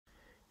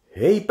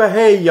Heipä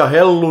hei ja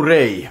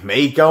hellurei,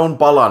 meikä on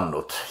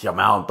palannut ja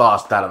mä oon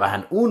taas täällä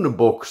vähän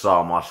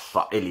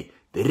unboksaamassa, eli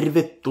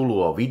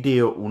tervetuloa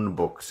Video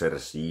Unboxer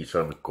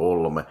Season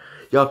 3,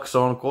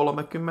 jaksoon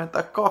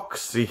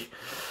 32.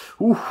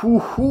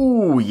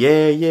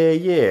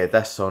 Jee.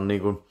 Tässä on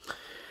niinku,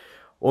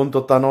 on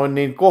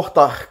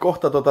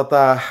kohta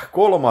tää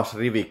kolmas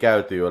rivi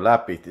käyty jo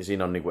läpi,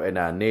 siinä on niinku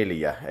enää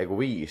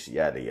 5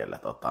 jäljellä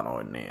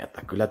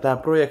että kyllä tää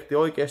projekti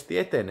oikeesti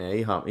etenee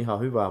ihan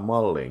hyvään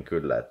malliin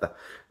kyllä, että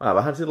mä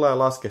vähän sillä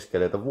lailla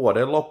laskeskelin, että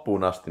vuoden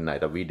loppuun asti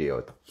näitä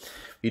videoita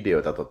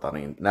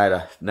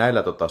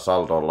näillä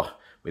saldolla,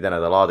 mitä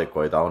näitä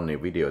laatikoita on,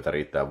 niin videoita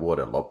riittää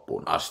vuoden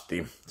loppuun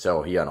asti. Se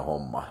on hieno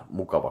homma,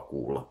 mukava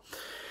kuulla.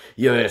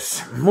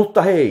 Jes,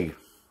 mutta hei,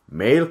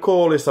 Mail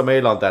Callissa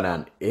meillä on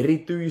tänään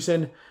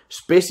erityisen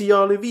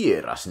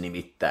spesiaalivieras,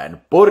 nimittäin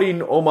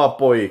Porin oma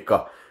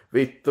poika,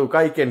 vittu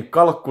kaiken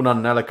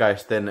kalkkunan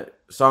nälkäisten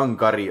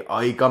sankari,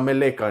 aikamme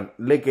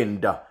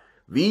legenda,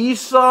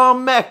 Visa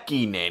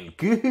Mäkinen,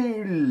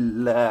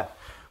 kyllä!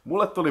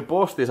 Mulle tuli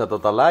postissa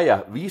läjä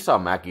Visa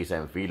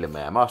Mäkisen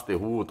filmejä, mä astin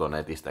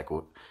huutonetistä,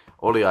 kun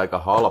oli aika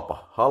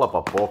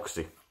halpa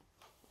boksi.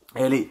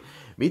 Eli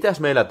mitäs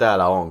meillä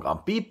täällä onkaan?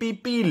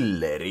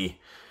 Pilleri.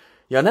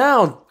 Ja nää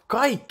on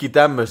kaikki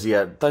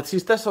tämmösiä, tai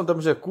siis tässä on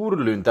tämmösiä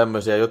kurlyn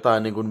tämmösiä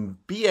jotain niin kuin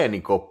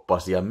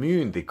pienikoppaisia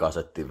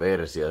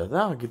myyntikasettiversioita.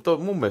 Nää onkin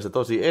mun mielestä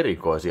tosi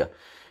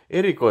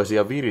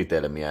erikoisia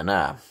viritelmiä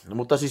nää.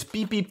 Mutta siis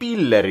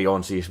Pilleri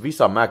on siis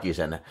Visa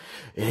Mäkisen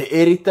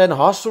erittäin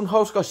hassun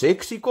hauska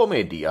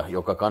seksikomedia,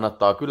 joka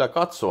kannattaa kyllä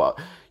katsoa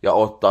ja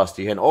ottaa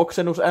siihen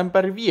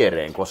oksennusämpäri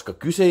viereen, koska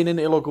kyseinen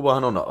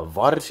elokuvahan on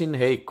varsin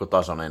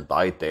heikkotasoinen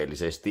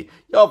taiteellisesti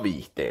ja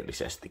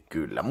viihteellisesti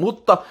kyllä.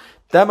 Mutta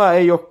tämä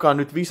ei olekaan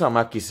nyt Visa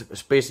Mäkis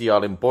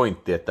spesiaalin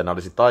pointti, että ne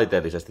olisi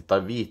taiteellisesti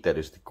tai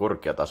viihteellisesti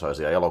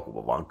korkeatasoisia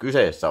elokuvia, vaan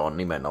kyseessä on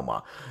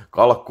nimenomaan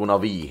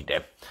kalkkuna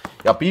viihde.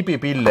 Ja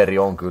Pilleri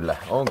on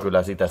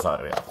kyllä sitä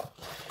sarjaa.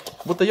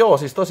 Mutta joo,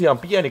 siis tosiaan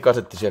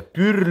pienikasettisia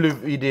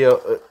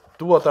kyrlyvideo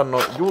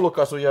tuotannon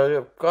julkaisuja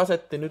ja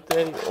kasetti nyt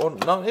ei on,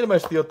 no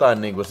ilmeisesti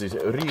jotain niin kuin siis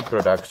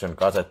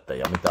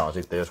reproduction-kasetteja, mitä on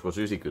sitten joskus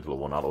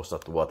 90-luvun alussa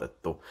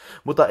tuotettu.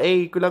 Mutta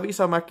ei kyllä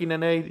Visa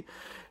Mäkinen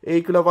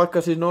ei kyllä,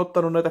 vaikka siis ne on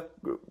ottanut näitä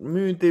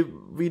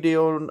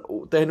myyntivideon,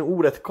 tehnyt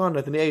uudet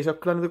kannet, niin ei se ole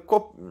kyllä niitä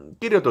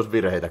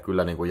kirjoitusvirheitä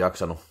kyllä niin kuin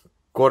jaksanut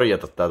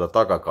korjata täältä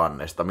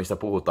takakannesta, missä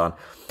puhutaan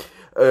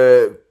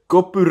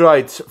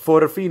Copyrights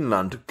for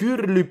Finland,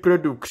 Kyrly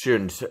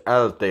Productions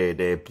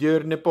Ltd,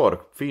 Björneborg,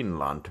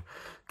 Finland.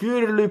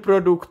 Kyrly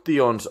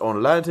Productions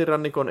on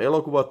länsirannikon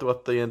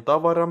elokuvatuottajien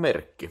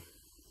tavaramerkki.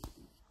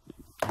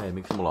 Hei,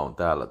 miksi mulla on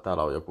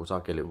täällä on joku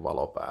sakelin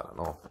valo päällä?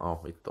 No,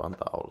 vittu,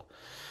 antaa olla.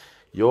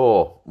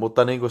 Joo,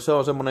 mutta niinku se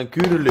on semmonen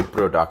Kyrly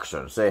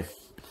Production, se.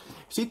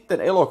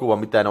 Sitten elokuva,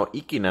 mitä en ole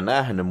ikinä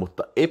nähnyt,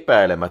 mutta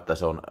epäilemättä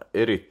se on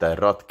erittäin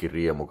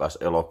ratkiriemukas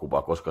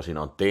elokuva, koska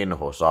siinä on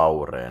Tenho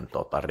Saureen,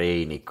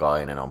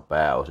 Likainen on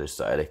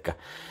pääosissa,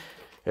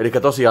 Eli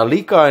tosiaan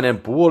Likainen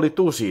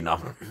puolitusina.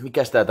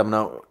 Mikäs tää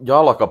tämmönen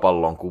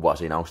jalkapallon kuva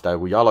siinä? Onko tää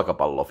joku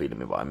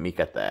jalkapallofilmi vai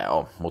mikä tää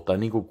on? Mutta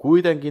niinku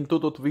kuitenkin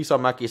tutut Visa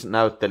Mäkis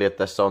näyttelijät.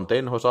 Tässä on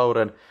Tenho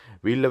Sauren,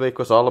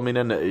 Ville-Veikko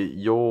Salminen,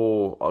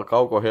 joo,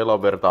 Kauko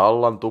Heloverta,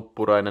 Allan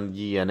Tuppurainen,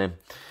 jne.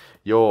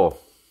 Joo,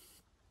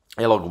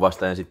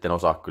 elokuvasta en sitten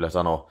osaa kyllä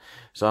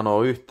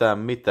sanoa yhtään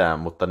mitään,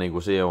 mutta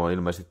niinku se on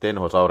ilmeisesti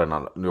Tenho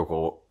Saurena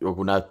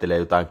joku näyttelee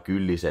jotain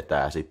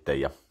kyllisetää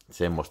sitten ja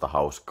semmoista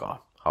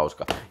hauskaa.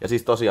 Ja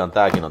siis tosiaan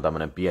tääkin on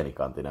tämmönen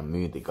pienikantinen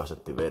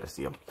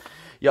myyntikasettiversio.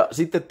 Ja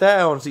sitten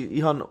tää on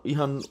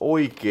ihan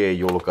oikea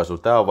julkaisu.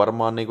 Tää on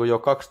varmaan niinku jo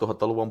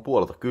 2000-luvun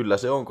puolelta. Kyllä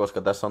se on,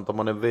 koska tässä on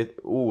tommonen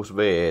uusi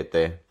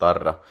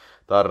VET-tarra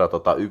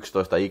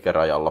 11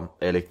 ikärajalla.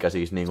 Elikkä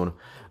siis niinku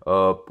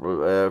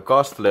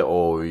Castle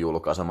Oy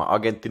julkaisema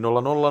Agentti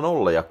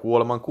 000 ja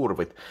Kuoleman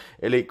kurvit.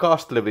 Eli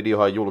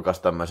Castle-videohan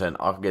julkaisi tämmöisen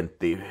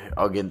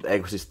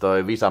eikö siis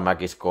toi Visa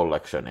Mäkis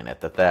Collectionin,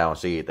 että tää on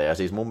siitä. Ja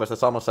siis mun mielestä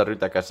samassa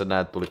rytäkässä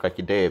nää tuli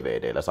kaikki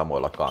DVDllä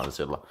samoilla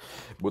kansilla.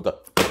 Mutta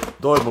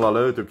toi mulla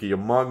löytyikin jo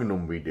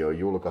Magnum-videon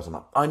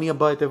julkaisena. Ai niin,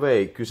 by the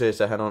way,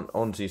 kyseessähän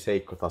on siis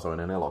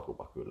heikkotasoinen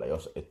elokuva kyllä,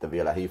 jos ette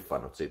vielä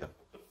hiffannut sitä.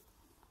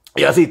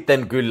 Ja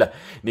sitten kyllä,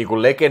 niin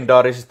kuin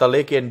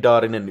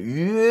legendaarinen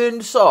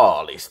Yön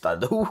Saalistajat.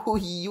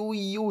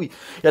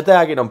 Ja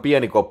tääkin on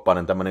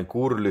pienikoppainen tämmönen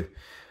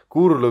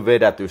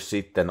kurlyvedätys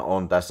sitten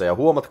on tässä. Ja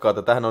huomatkaa,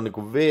 että tähän on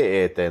niinku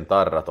VET:n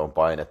tarrat on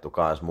painettu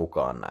kans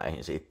mukaan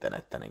näihin sitten.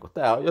 Että niinku,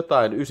 tää on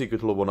jotain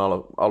 90-luvun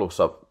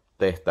alussa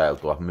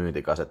tehtäiltua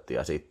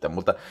myyntikasettia sitten.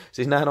 Mutta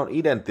siis näähän on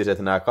identtiset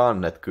nämä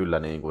kannet kyllä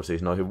niin kuin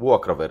siis noihin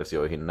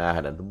vuokraversioihin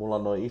nähden. Mulla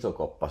on noin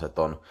isokoppaset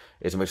on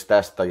esimerkiksi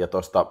tästä ja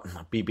tosta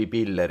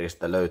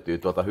Pilleristä löytyy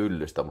tuolta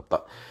hyllystä,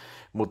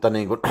 mutta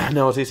niin kuin,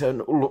 ne on siis,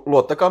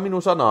 luottakaa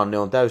minun sanaan, ne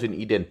on täysin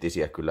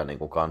identtisiä kyllä niin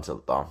kuin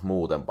kanseltaan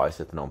muuten,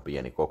 paitsi että ne on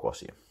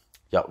pienikokoisia.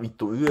 Ja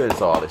vittu Yön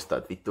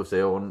Saalistajat, vittu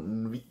se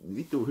on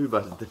vittu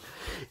hyvä.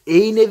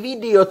 Ei ne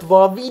videot,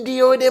 vaan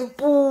videoiden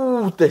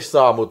puute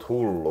saa mut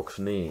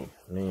hulluksi.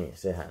 Niin,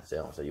 sehän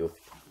se on se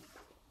juttu.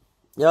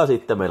 Ja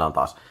sitten meillä on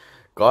taas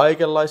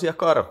kaikenlaisia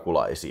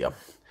karkulaisia.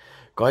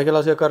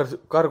 Kaikenlaisia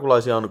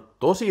karkulaisia on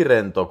tosi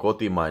rento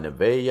kotimainen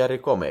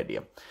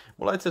veijärikomedia.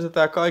 Mulla itse asiassa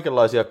tää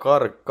kaikenlaisia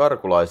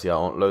karkulaisia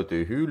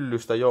löytyy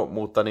hyllystä jo,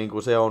 mutta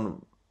niinku se on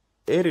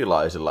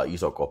erilaisilla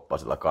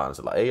isokoppaisilla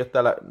kansilla. Ei ole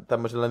täällä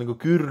tämmöisillä niinku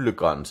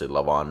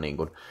kyrlykansilla, vaan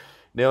niinku,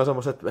 ne on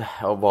semmoset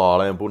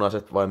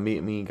vaaleanpunaiset vai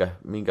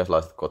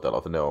minkäslaiset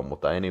kotelot ne on,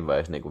 mutta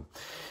anyways, niinku,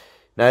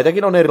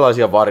 näitäkin on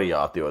erilaisia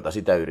variaatioita,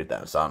 sitä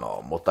yritän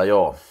sanoa, mutta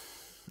joo.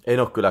 En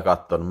ole kyllä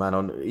katsonut, mä en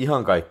ole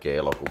ihan kaikkea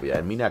elokuvia,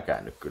 en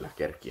minäkään nyt kyllä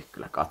kerkiä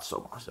kyllä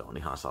katsomaan, se on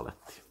ihan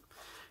saletti.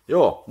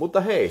 Joo,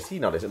 mutta hei,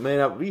 siinä oli se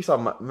meidän Visa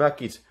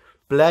Mäkis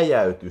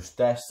pläjäytys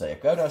tässä, ja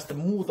käydään sitten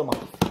muutama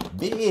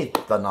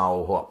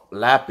beta-nauho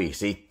läpi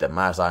sitten.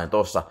 Mä sain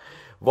tossa,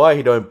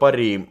 vaihdoin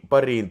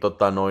pariin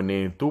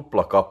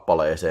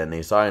tuplakappaleeseen,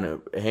 niin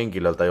sain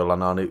henkilöltä, jolla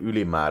nämä on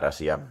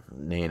ylimääräisiä,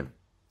 niin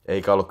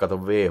eikä ollut kato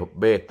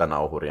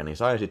beta-nauhuria, niin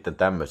sain sitten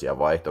tämmöisiä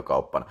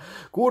vaihtokauppana.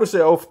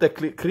 Curse of the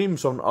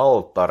Crimson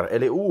Altar,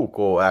 eli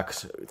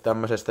UKX,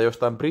 tämmöisestä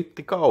jostain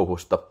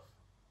brittikauhusta.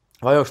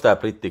 Vai onko tää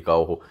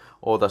brittikauhu?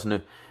 Ootas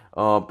nyt.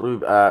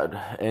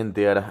 En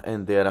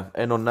tiedä.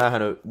 En ole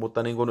nähnyt,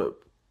 mutta niin kun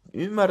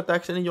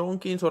ymmärtääkseni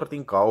jonkin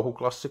sortin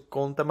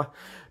kauhuklassikko on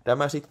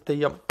tämä sitten.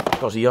 Ja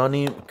tosiaan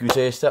niin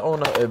kyseessä on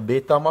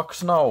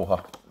Betamax-nauha.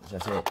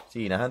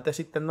 Siinähän te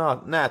sitten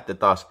näette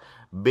taas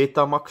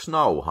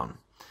Betamax-nauhan.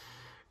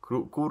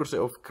 Curse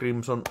of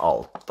Crimson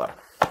Altar.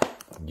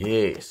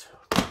 Jees.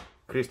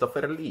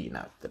 Christopher Lee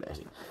näyttelee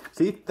siinä.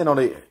 Sitten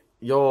oli,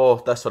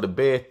 tässä oli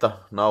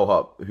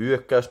beta-nauha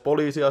hyökkäys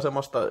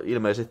poliisiasemasta.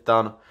 Ilmeisesti tää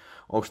on,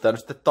 onko tää nyt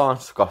sitten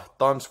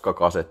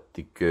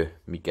Tanska-kasettikö?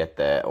 Mikä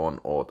tää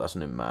on? Ootas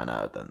nyt mä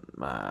näytän.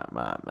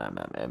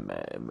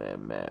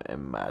 En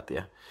mä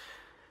tiedä.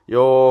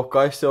 Joo,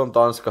 kai se on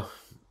Tanska.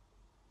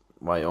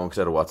 Vai onko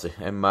se Ruotsi?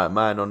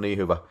 Mä en ole niin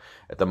hyvä,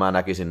 että mä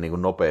näkisin niin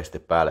kuin nopeasti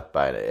päälle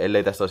päin.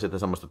 Ellei tässä olisi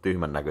semmoista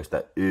tyhmän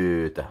näköistä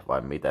yytä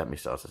vai mitä,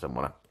 missä on se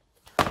semmoinen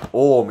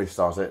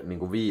missä on se niin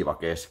kuin viiva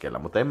keskellä.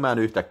 Mutta en mä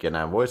yhtäkkiä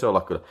näin. Voisi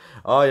olla kyllä.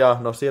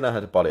 No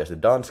siinähän se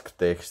paljasti. Dansk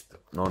text.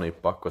 No niin,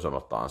 pakko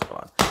sanoa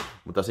tanskalainen.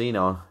 Mutta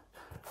siinä on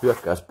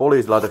hyökkäys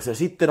poliisilaitokseen.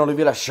 Sitten oli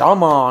vielä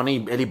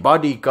shamaani, eli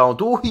body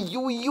count.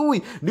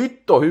 Ui.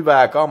 Nyt on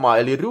hyvää kamaa.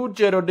 Eli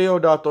Ruggero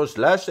Deodaton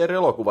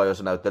slasher-elokuva,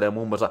 jossa näyttelee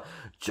muun muassa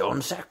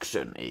John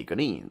Saxon. Eikö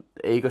niin?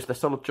 Eikö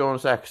tässä ollut John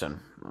Saxon?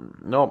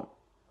 No,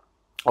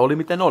 oli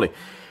miten oli.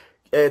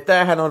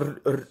 Tämähän on,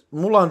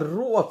 mulla on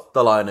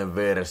ruottalainen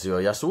versio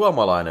ja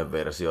suomalainen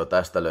versio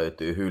tästä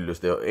löytyy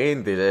hyllystä jo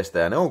entisestä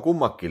ja ne on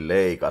kummakin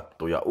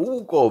leikattu ja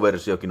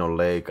UK-versiokin on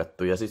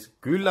leikattu ja siis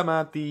kyllä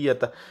mä tiedän,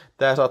 että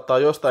tää saattaa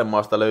jostain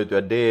maasta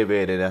löytyä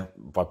DVDnä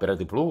vai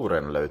peräti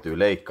Blu-rayna löytyy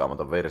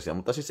leikkaamaton versio,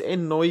 mutta siis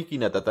en oo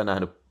ikinä tätä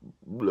nähnyt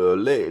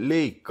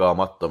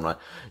leikkaamattomana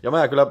ja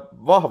mä kyllä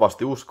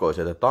vahvasti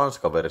uskoisin, että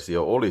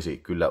Tanska-versio olisi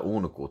kyllä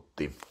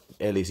unkutti.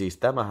 Eli siis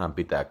tämähän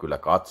pitää kyllä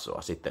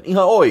katsoa sitten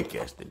ihan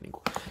oikeesti. Niin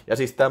kuin. Ja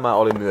siis tämä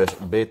oli myös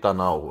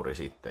beta-nauhuri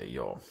sitten,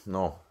 joo.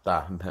 No,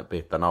 tää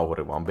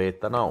beta-nauhuri vaan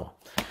beta-nauha.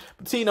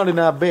 Siinä oli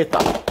nämä beta.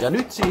 Ja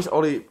nyt siis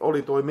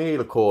oli toi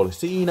mail call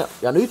siinä.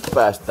 Ja nyt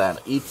päästään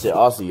itse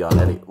asiaan,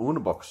 eli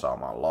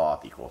unboksaamaan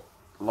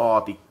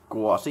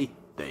laatikkoa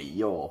sitten,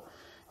 joo.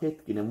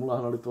 Hetkinen,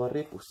 mullahan oli tuo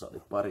repussa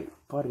oli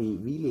pari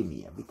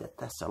vilmiä, mitä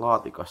tässä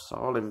laatikossa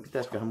oli.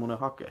 Pitäisiköhän mun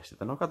hakea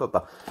sitä? No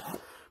katsotaan.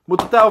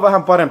 Mutta tää on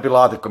vähän parempi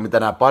laatikko, mitä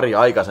nämä pari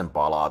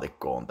aikaisempaa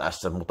laatikkoa on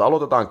tässä. Mutta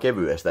aloitetaan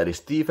kevyestä, eli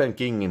Stephen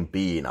Kingin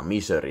Piina,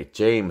 Misery,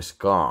 James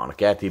Caan,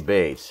 Kathy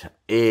Bates.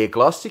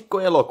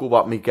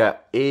 Klassikkoelokuva, mikä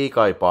ei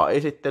kaipaa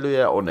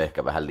esittelyjä, on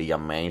ehkä vähän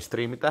liian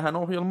mainstreami tähän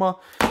ohjelmaan.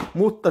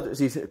 Mutta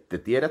siis te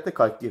tiedätte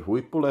kaikki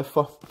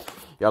huippuleffa.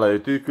 Ja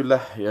löytyy kyllä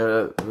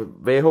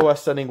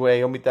VHS, niin kuin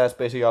ei ole mitään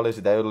spesiaalia,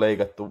 sitä ei ole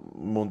leikattu.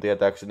 Mun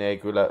tietääkseni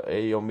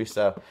ei ole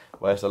missään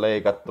vaiheessa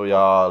leikattu.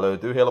 Ja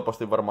löytyy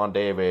helposti varmaan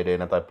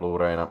DVDnä tai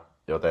Blu-rayna,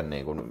 joten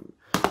niin kuin,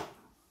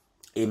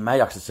 en mä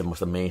jaksa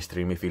semmoista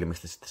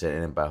mainstream-filmistä sitten sen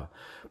enempää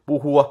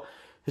puhua.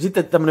 Ja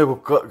sitten tämmönen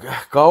joku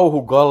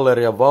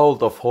kauhugalleria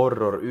Vault of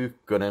Horror 1.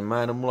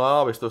 Mä en ole mulla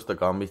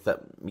aavistustakaan,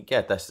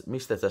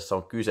 mistä tässä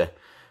on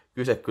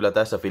kyse kyllä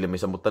tässä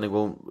filmissä, mutta niin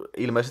kuin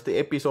ilmeisesti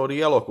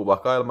episodin elokuva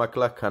Kyle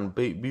MacLachlan,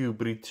 Beau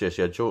Bridges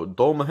ja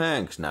Tom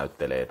Hanks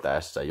näyttelee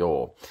tässä,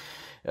 joo.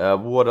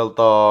 Vuodelta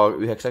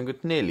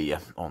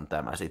 1994 on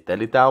tämä sitten.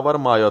 Eli tää on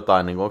varmaan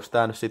jotain, niin onko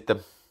tää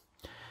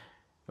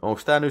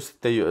nyt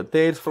sitten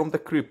Tales from the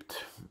Crypt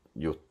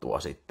juttua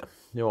sitten,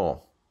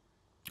 joo.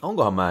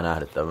 Onkohan mä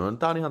nähnyt tämän?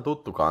 Tää on ihan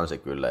tuttu kansi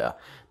kyllä ja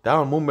tää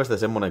on mun mielestä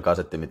semmonen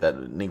kasetti, mitä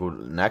niin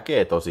kuin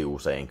näkee tosi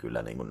usein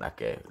kyllä niin kuin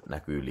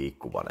näkyy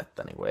liikkuvan,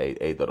 että niin kuin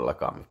ei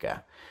todellakaan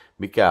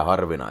mikään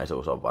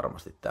harvinaisuus on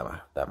varmasti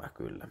tämä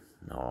kyllä.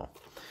 No.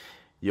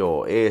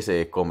 Joo,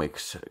 EC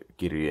Comics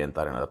kirjojen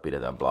tarinoita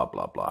pidetään bla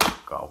bla bla,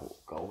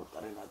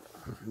 kauhutarinoita.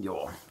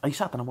 Joo. Ai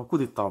saatana, mua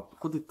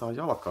kutittaa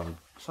jalkaan.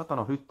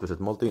 Satana hyttyset.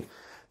 Me oltiin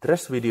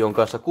Dress-videon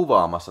kanssa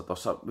kuvaamassa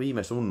tuossa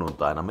viime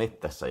sunnuntaina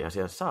mettässä ja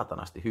siellä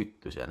saatanasti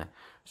hyttysiä. Ne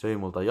söi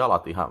multa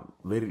jalat ihan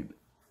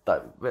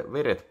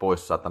veret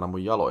pois saatana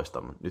mun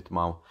jaloista. Nyt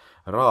mä oon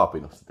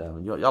raapinut sitä,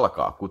 jo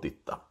jalkaa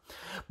kutittaa.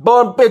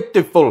 Born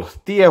Beautiful,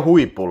 tie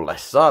huipulle,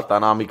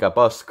 saatana mikä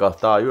paska.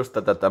 Tää on just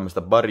tätä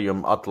tämmöstä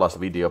Barium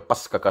Atlas-video,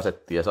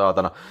 paskakasettia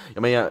saatana.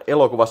 Ja meidän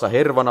elokuvassa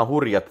Hervana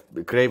hurjat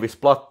Gravis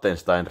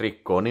Plattenstein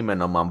rikkoo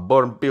nimenomaan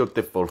Born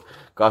Beautiful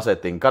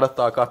kasetin.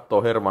 Kannattaa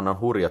katsoa Hervanan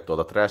hurjat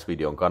tuolta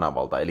Trash-videon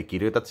kanavalta, eli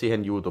kirjoitat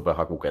siihen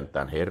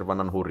YouTube-hakukenttään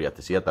Hervanan hurjat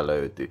ja sieltä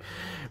löytyy.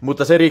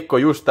 Mutta se rikkoo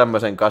just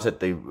tämmösen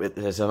kasetin,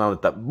 se sanoo,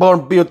 että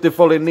Born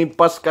Beautifulin niin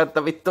paska,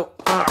 että vittu.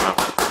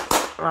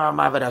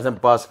 Mä vedän sen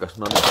paskas,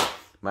 no niin.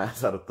 Mä en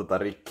saanut tota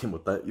rikki,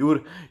 mutta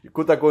juuri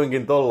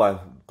kutakuinkin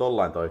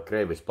tollain toi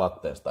Gravis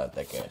Plattenstein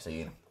tekee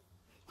siinä.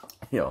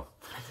 Joo.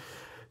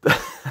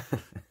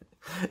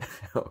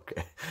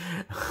 Okei.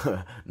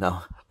 Nämä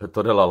on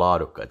todella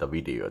laadukkaita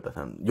videoita.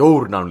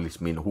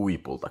 Journalismin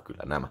huipulta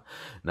kyllä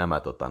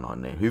nämä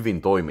niin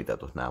hyvin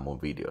toimitetut nämä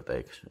mun videot,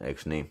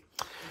 eiks niin?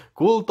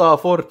 Kultaa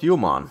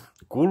Fortumaan.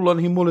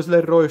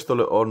 Kullanhimulliselle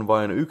roistolle on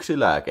vain yksi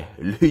lääke,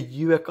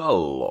 lyijyä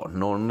kalloon.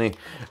 No niin,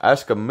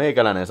 äsken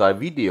meikäläinen sai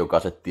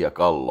videokasettia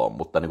kalloon,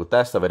 mutta niin kuin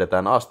tässä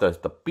vedetään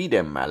asteesta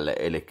pidemmälle,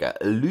 eli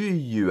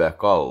lyijyä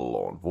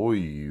kalloon.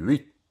 Voi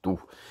vittu,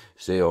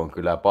 se on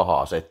kyllä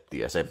pahaa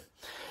settiä se.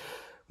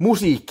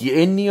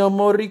 Musiikki Ennio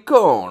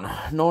Morricone.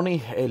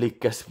 Noniin, eli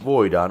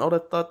voidaan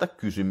odottaa, että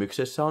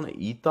kysymyksessä on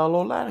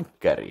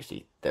Italo-länkkäri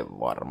sitten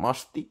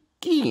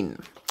varmastikin.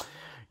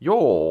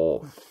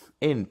 Joo,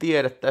 en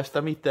tiedä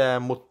tästä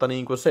mitään, mutta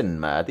niin kuin sen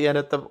mä tiedän,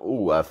 että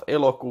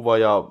UF-elokuva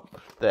ja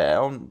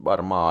tää on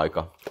varmaan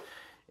aika,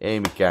 ei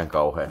mikään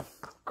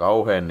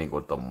kauhean niin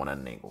kuin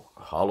tommonen niin kuin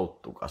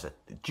haluttu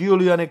kasetti.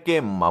 Julian ja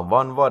Gemma,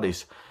 Van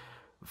Vadis,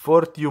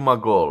 Fortuma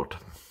Gold.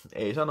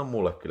 Ei sano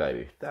mulle kyllä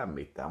yhtään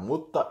mitään,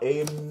 mutta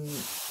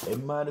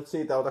en mä nyt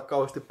siitä ota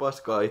kauheasti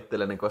paskaa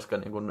itselleni, koska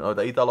niin kun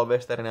noita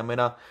Italo-westernejä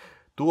meidän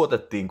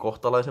tuotettiin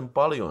kohtalaisen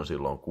paljon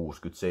silloin 60-70,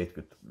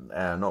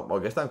 no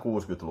oikeastaan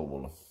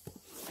 60-luvulla.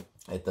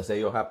 Että se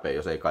ei ole häpeä,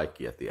 jos ei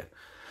kaikkia tiedä.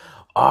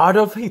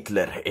 Adolf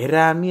Hitler,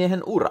 erään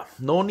miehen ura.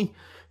 Noni,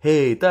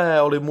 hei,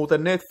 tää oli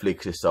muuten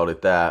Netflixissä oli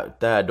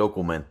tää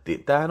dokumentti.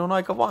 Tämähän on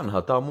aika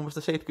vanha, tää on mun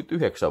mielestä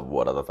 79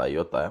 vuodelta tai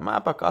jotain. Ja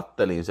mäpä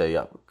kattelin sen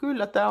ja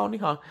kyllä tää on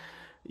ihan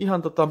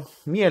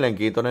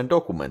mielenkiintoinen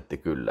dokumentti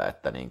kyllä,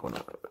 että niin kun,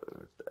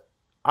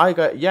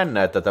 aika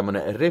jännä, että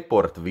tämmönen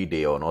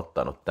report-video on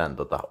ottanut tän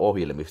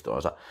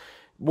ohjelmistonsa.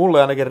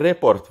 Mulle ainakin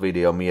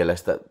report-video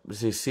mielestä,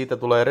 siis siitä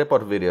tulee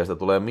report-videosta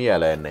tulee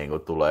mieleen, niin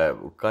kun tulee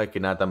kaikki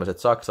nämä tämmöiset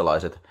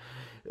saksalaiset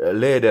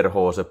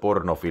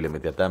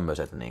Lederhose-pornofilmit ja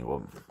tämmöiset, niin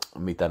kuin,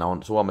 mitä ne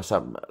on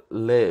Suomessa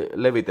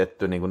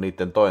levitetty niin kuin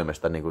niiden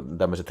toimesta, niin kuin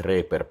tämmöiset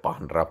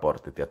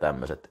Reeperbahn-raportit ja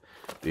tämmöiset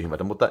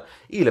tyhmät. Mutta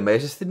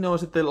ilmeisesti ne on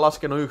sitten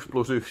laskenut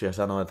 1+1 ja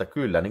sanoo, että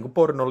kyllä, niin kuin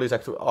pornon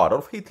lisäksi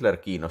Adolf Hitler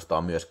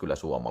kiinnostaa myös kyllä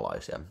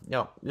suomalaisia.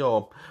 Ja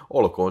joo,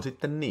 olkoon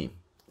sitten niin.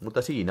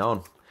 Mutta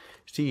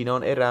siinä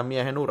on erään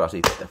miehen ura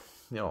sitten.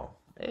 Joo.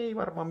 Ei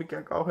varmaan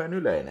mikään kauhean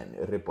yleinen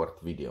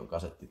report-videon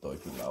kasetti toi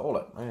kyllä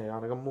ole. Ei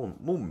ainakaan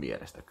mun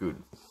mielestä kyllä.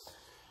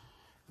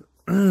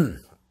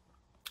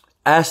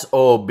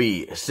 SOB,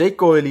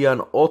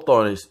 sekoilijan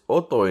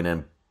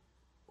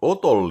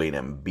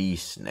otollinen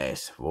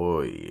business.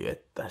 Voi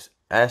että.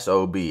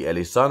 SOB,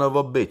 eli son of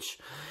a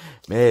bitch.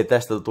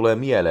 Tästä tulee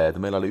mieleen,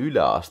 että meillä oli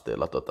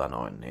yläasteella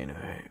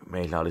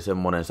meillä oli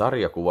semmonen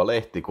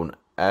sarjakuvalehti kuin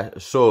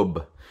SOB.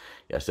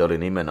 Ja se oli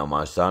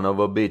nimenomaan Son of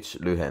a Bitch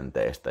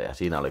lyhenteestä, ja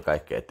siinä oli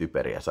kaikkea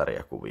typeriä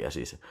sarjakuvia,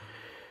 siis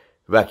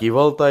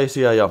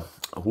väkivaltaisia ja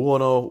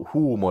huonoa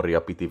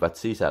huumoria pitivät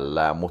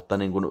sisällään, mutta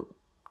niin kuin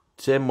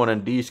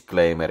semmoinen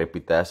disclaimeri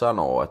pitää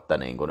sanoa, että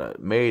niin kuin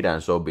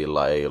meidän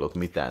Sobilla ei ollut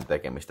mitään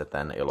tekemistä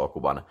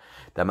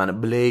tämän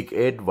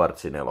Blake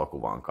Edwardsin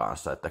elokuvan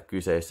kanssa, että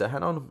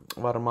kyseessähän on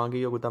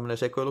varmaankin joku tämmöinen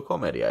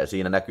sekoilukomedia, ja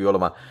siinä näkyy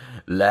olevan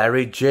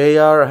Larry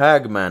J.R.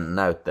 Hagman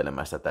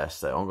näyttelemässä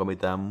tässä, onko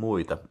mitään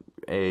muita?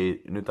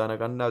 Ei nyt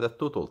ainakaan näytä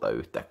tutulta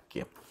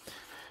yhtäkkiä.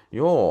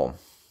 Joo.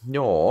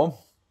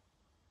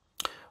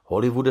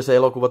 Hollywoodissa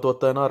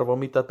elokuvatuottajan arvo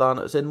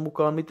mitataan sen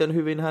mukaan, miten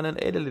hyvin hänen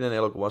edellinen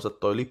elokuvansa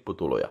toi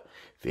lipputuloja.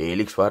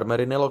 Felix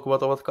Farmerin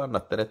elokuvat ovat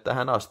kannattaneet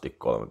tähän asti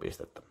 3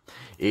 pistettä.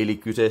 Eli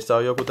kyseessä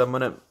on joku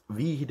tämmönen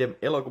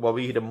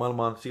elokuvaviihde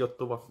maailmaan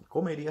sijoittuva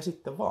komedia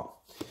sitten vaan.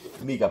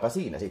 Mikäpä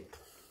siinä sitten.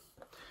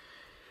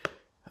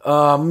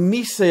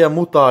 Missä ja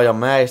mutaa ja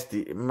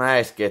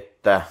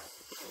mäiskettä.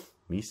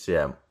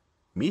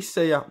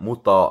 Missä ja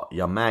mutaa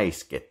ja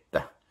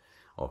mäiskettä.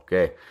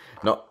 Okei.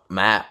 No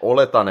mä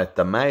oletan,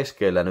 että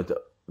mäiskeillä nyt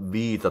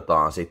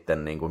viitataan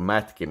sitten niin kuin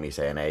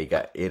mätkimiseen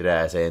eikä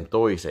erääseen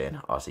toiseen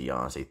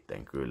asiaan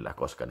sitten kyllä,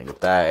 koska niin kuin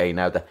tää ei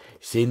näytä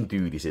sen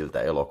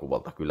tyylisiltä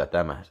elokuvalta kyllä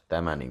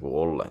tämä niin kuin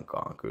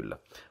ollenkaan kyllä.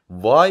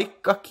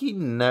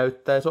 Vaikkakin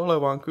näyttäisi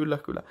olevan kyllä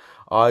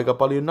aika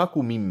paljon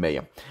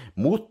nakumimmejä.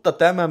 Mutta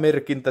tämä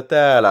merkintä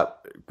täällä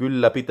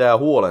kyllä pitää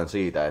huolen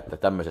siitä, että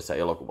tämmöisessä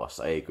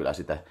elokuvassa ei kyllä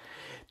sitä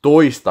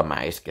toista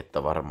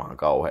mäiskettä varmaan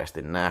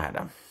kauheasti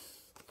nähdä.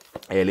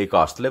 Eli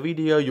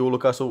Kastle-videon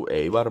julkaisu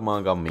ei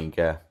varmaankaan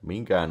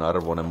minkään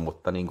arvoinen,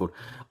 mutta niin kuin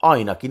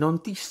ainakin on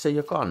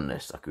tissejä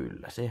kannessa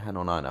kyllä. Sehän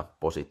on aina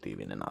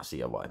positiivinen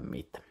asia vai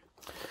mitä.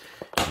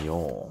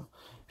 Joo.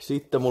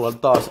 Sitten mulla on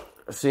taas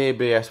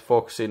CBS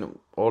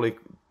Foxin oli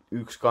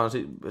yksi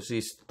kansi,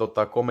 siis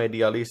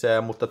komedia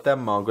lisää, mutta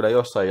tämä on kyllä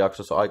jossain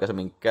jaksossa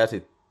aikaisemmin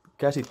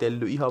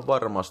käsitellyt ihan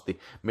varmasti.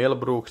 Mel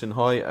Brooksin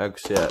High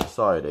Axe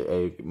Side,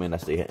 ei mennä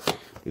siihen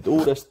nyt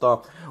uudestaan.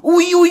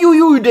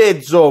 Ui,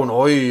 Dead Zone,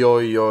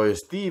 oi,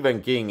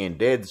 Stephen Kingin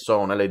Dead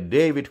Zone, eli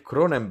David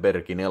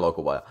Cronenbergin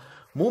elokuva.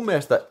 Mun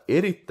mielestä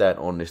erittäin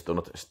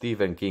onnistunut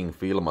Stephen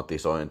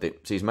King-filmatisointi.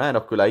 Siis mä en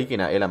ole kyllä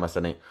ikinä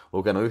elämässäni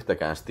lukenut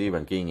yhtäkään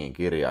Stephen Kingin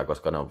kirjaa,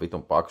 koska ne on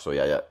vitun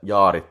paksuja ja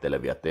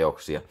jaarittelevia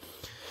teoksia.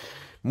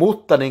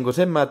 Mutta niin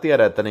sen mä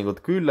tiedän, että niin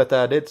kyllä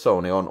tämä Dead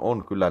Zone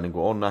on kyllä niin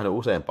on nähnyt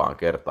useampaan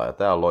kertaan, ja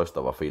tämä on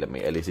loistava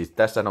filmi. Eli siis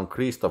tässä on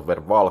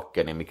Christopher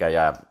Walken, mikä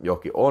jää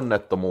johonkin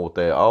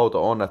onnettomuuteen,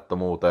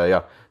 auto-onnettomuuteen,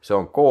 ja se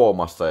on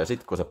koomassa, ja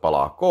sitten kun se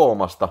palaa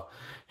koomasta,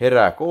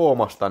 herää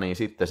koomasta, niin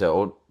sitten se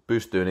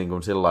pystyy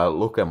niin sillä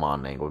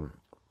lukemaan niin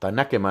tai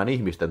näkemään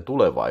ihmisten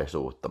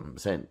tulevaisuutta,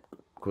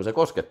 kun se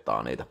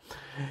koskettaa niitä.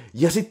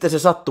 Ja sitten se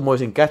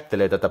sattumoisin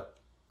kättelee tätä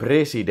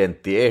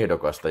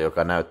presidenttiehdokasta,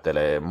 joka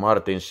näyttelee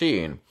Martin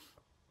Sheen,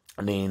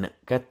 niin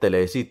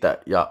kättelee sitä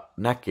ja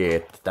näkee,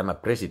 että tämä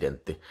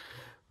presidentti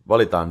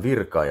valitaan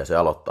virkaan ja se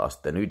aloittaa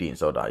sitten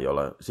ydinsodan,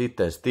 jolloin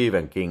sitten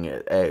Stephen King,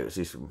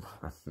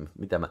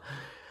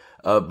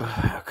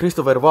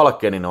 Christopher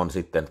Walkenin on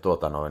sitten,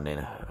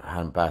 niin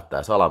hän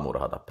päättää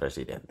salamurhata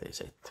presidentin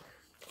sitten.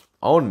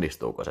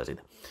 Onnistuuko se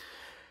sitten?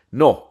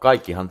 No,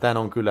 kaikkihan tämän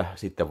on kyllä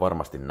sitten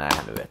varmasti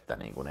nähnyt, että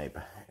niin kuin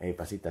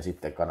eipä sitä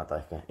sitten kannata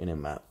ehkä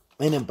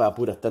enempää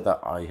puida tätä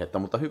aihetta,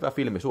 mutta hyvä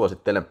filmi,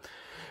 suosittelen.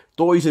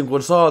 Toisin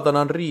kuin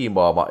Saatanan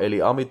riimaava,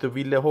 eli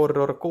Amityville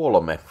Horror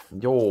 3.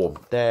 Joo,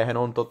 tämähän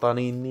on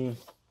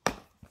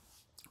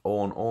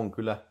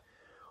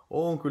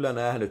on kyllä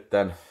nähnyt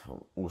tämän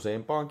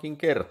useampaankin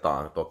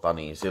kertaan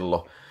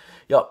silloin.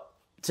 Ja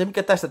se,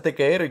 mikä tästä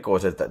tekee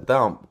erikoisen, että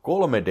tämä on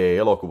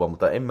 3D-elokuva,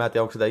 mutta en mä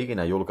tiedä, onko sitä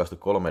ikinä julkaistu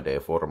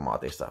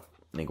 3D-formaatissa,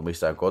 niin kuin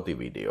missään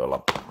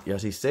kotivideolla. Ja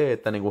siis se,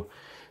 että niin kuin,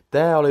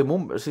 tämä oli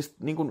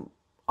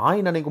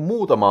aina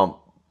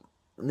muutama,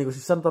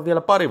 siis sanotaan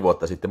vielä pari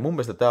vuotta sitten, mun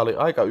mielestä tämä oli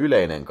aika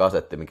yleinen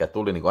kasetti, mikä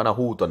tuli aina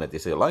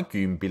huutonetissä jollain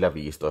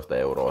 10-15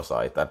 euroa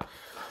sai tämän.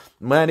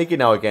 Mä en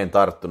ikinä oikein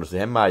tarttunut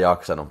siihen, en mä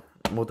jaksanut.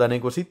 Mutta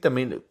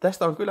sitten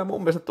tästä on kyllä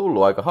mun mielestä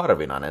tullut aika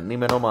harvinainen,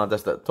 nimenomaan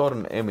tästä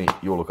Torn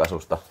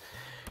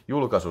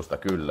julkaisusta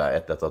kyllä,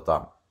 että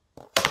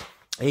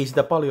ei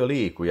sitä paljon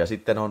liiku. Ja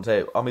sitten on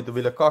se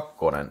Amityville 2,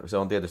 se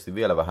on tietysti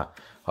vielä vähän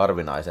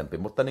harvinaisempi,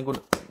 mutta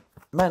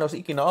mä en olisi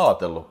ikinä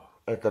ajatellut,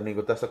 että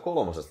tässä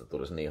 3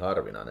 tulisi niin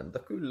harvinainen, mutta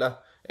kyllä,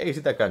 ei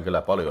sitäkään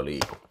kyllä paljon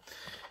liiku.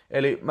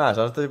 Eli mä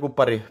sanon, että joku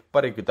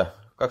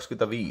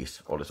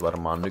 25 olisi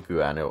varmaan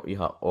nykyään jo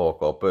ihan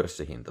ok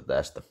pörssihinta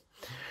tästä.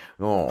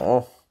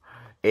 No,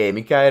 ei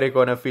mikään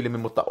erikoinen filmi,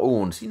 mutta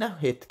on siinä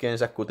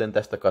hetkensä, kuten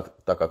tästä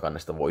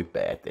takakannesta voi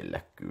päätellä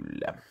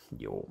kyllä.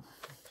 Joo.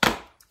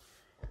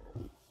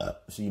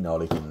 Siinä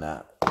olikin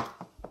nämä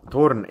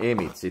Torn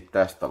Emitsit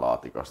tästä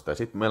laatikosta. Ja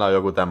sitten meillä on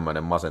joku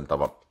tämmönen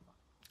masentava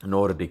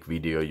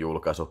Nordic-videon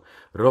julkaisu.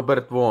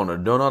 Robert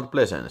Vaughn, Donald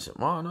Pleasence.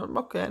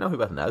 Okei, no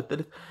hyvät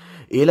näyttelyt.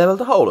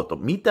 Elävältä haudattu.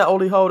 Mitä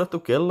oli haudattu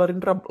kellarin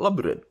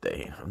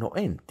labyrintteihin? No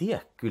en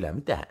tiedä kyllä,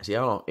 mitähän.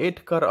 Siellä on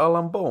Edgar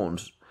Allan Bone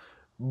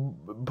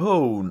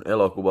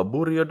elokuva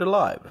Buried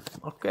Alive.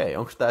 Okei,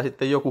 onko tää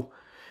sitten joku...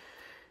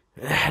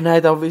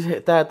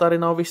 Tää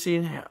tarina on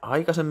vissiin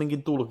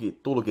aikaisemminkin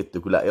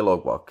tulkittu kyllä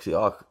elokuvaksi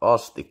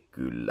asti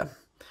kyllä.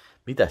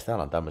 Mitäs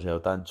täällä on tämmöisiä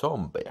jotain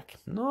zombejakin?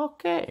 No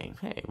okei,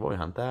 hei,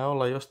 voihan tää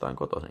olla jostain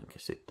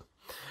kotoisenkin sitten.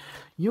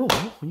 Joo.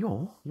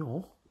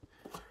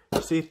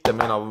 Sitten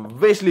meillä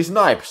on Wesley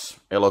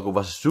Snipes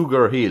elokuvassa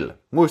Sugar Hill.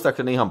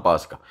 Muistaakseni ihan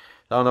paska.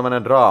 Tää on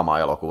tämmönen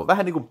draama-elokuva.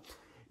 Vähän niinku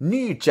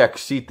New Jack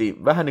City,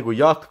 vähän niinku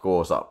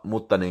jatko-osa,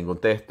 mutta niinku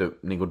tehty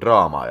niinku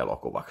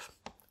draama-elokuvaksi.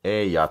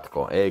 Ei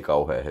jatko, ei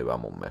kauhean hyvä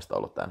mun mielestä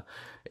ollut tän.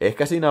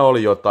 Ehkä siinä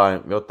oli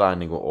jotain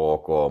niinku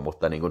ok,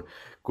 mutta niinku,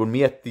 kun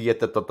miettii,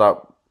 että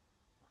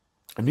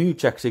New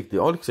Jack City,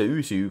 oliko se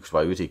 91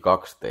 vai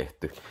 92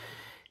 tehty,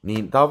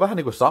 niin tää on vähän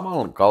niinku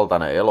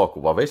samankaltainen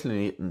elokuva.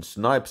 Wesley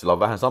Snipesilla on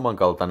vähän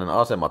samankaltainen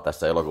asema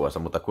tässä elokuvassa,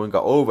 mutta kuinka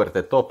over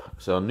the top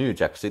se on New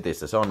Jack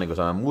Cityssä, se on niinku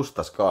sellainen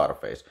musta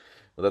Scarface.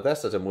 Mutta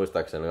tässä se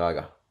muistaakseni oli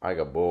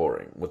aika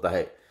boring. Mutta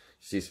hei,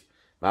 siis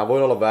mä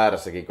voin olla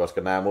väärässäkin,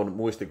 koska nämä mun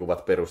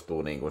muistikuvat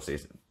perustuu niinku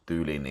siis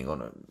tyyliin niinku,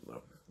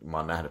 mä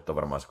oon nähnyt ton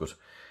varmaan joskus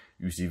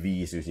 95-96,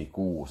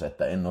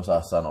 että en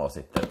osaa sanoa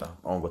sitten, että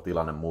onko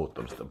tilanne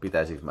muuttunut,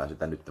 pitäisikö mä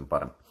sitä nyt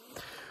paremmin.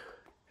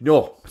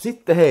 Joo,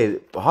 sitten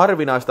hei,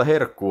 harvinaista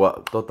herkkua,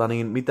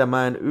 mitä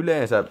mä en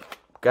yleensä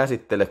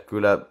käsittele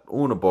kyllä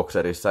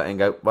Unboxerissa,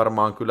 enkä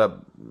varmaan kyllä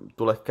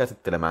tule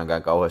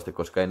käsittelemäänkään kauheasti,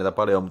 koska ei näitä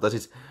paljon, mutta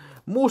siis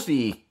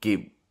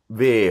musiikki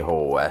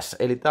VHS,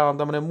 eli tää on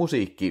tämmönen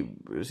musiikki,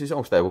 siis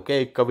onko tää joku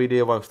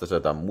keikkavideo vai onko tässä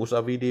jotain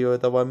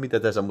musavideoita vai mitä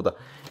tässä, mutta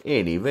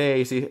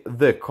anyways,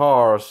 The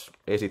Cars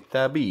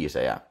esittää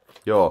biisejä.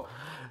 Joo,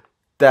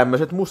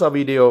 tämmöset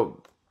musavideo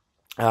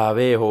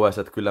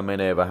VHS kyllä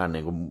menee vähän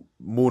niin kuin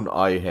mun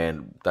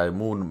aiheen tai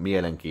mun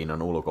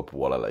mielenkiinnon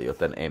ulkopuolelle,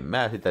 joten en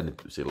mä sitä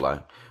nyt sillain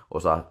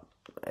osaa,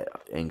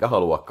 enkä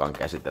haluakaan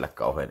käsitellä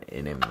kauhean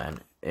enemmän.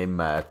 En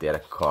mä tiedä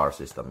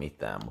Carsista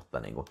mitään, mutta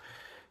niin kuin,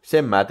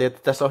 sen mä tiedän,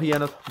 että tässä on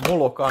hienot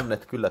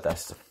molokannet kyllä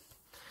tässä.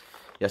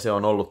 Ja se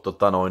on ollut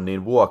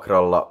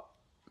vuokralla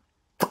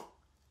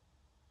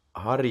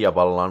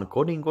Harjavallan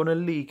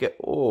kodinkoneliike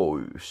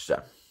Oyssä.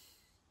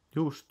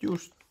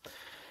 Just.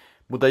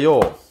 Mutta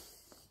joo,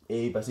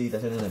 eipä siitä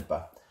sen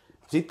enempää.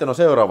 Sitten on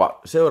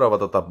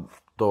seuraava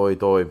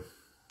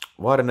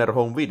Warner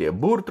Home Video.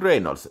 Burt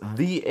Reynolds,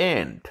 The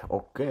End.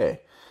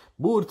 Okei.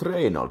 Burt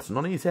Reynolds,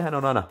 no niin, sehän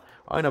on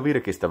aina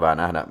virkistävää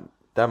nähdä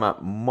tämä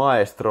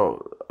maestro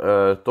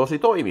tosi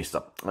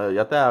toimissa.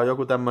 Ja tää on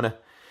joku tämmönen,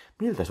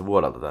 miltä se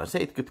vuodelta tää on?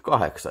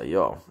 78,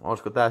 joo.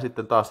 Olisiko tää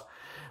sitten taas...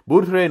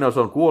 Burt Reynolds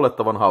on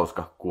kuolettavan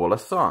hauska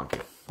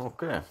kuollessaankin.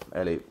 Okei.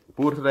 Eli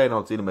Burt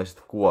Reynolds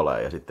ilmeisesti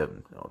kuolee ja sitten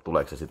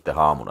tuleeko se sitten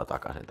haamuna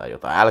takaisin tai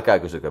jotain. Älkää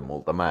kysykö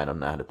multa, mä en ole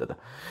nähnyt tätä.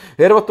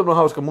 Hervottoman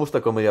hauska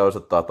mustakomedia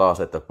osoittaa taas,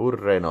 että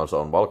Burt Reynolds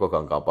on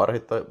Valkokankaan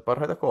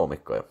parhaita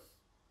koomikkoja.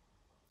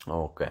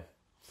 Okei.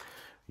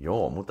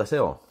 Joo, mutta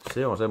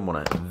se on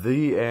semmonen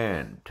The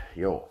End.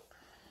 Joo.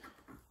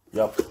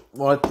 Ja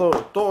mulla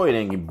on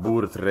toinenkin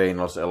Burt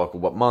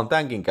Reynolds-elokuva. Mä oon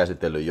tämänkin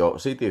käsitellyt jo,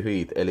 City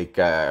Heat, eli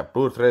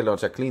Burt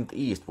Reynolds ja Clint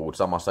Eastwood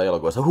samassa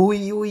elokuvassa.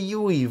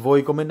 Hui,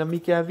 voiko mennä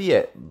mikään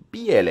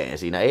pieleen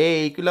siinä?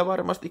 Ei, kyllä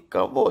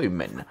varmastikaan voi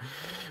mennä.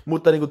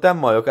 Mutta niin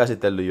tämä on jo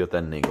käsitellyt,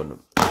 joten niin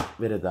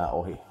vedetään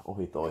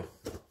ohi toi.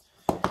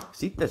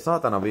 Sitten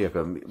saatana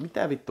viekö,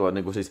 mitä vittua,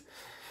 niin siis...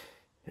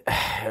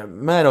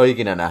 Mä en oo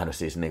ikinä nähnyt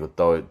siis niin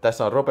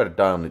tässä on Robert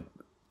Downey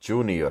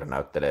Jr.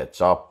 näyttelee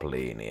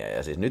Chaplinia,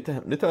 ja siis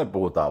nyt me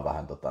puhutaan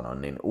vähän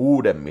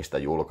uudemmista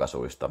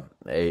julkaisuista,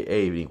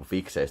 ei niinku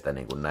fikseistä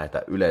niinku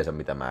näitä yleensä,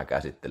 mitä mä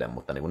käsittelen,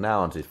 mutta niinku nämä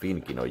on siis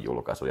Finkinon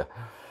julkaisuja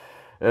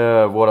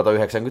vuodelta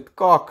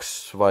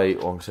 1992, vai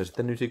onko se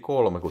sitten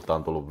 1993, kun tää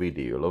on tullut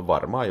videoilla,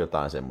 varmaan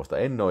jotain semmoista,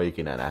 en ole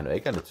ikinä nähnyt,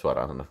 eikä nyt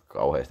suoraan sanoa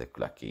kauheasti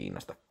kyllä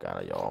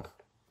kiinnostakaan, joo.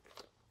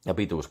 Ja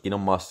pituuskin on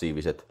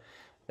massiiviset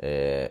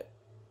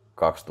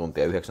 2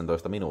 tuntia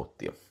 19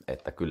 minuuttia,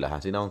 että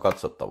kyllähän siinä on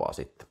katsottavaa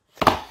sitten.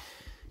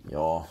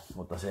 Joo,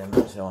 mutta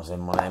se on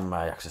semmoinen, en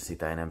mä jaksa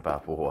sitä enempää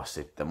puhua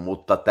sitten,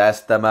 mutta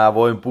tästä mä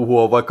voin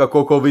puhua vaikka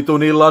koko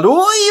vitun illan.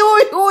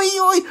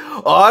 Oi,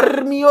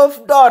 Army of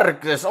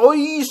Darkness,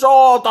 oi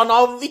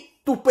saatana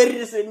vittu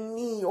perse,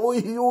 niin,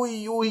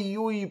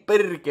 oi,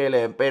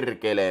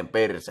 perkeleen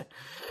perse.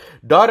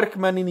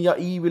 Darkmanin ja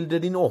Evil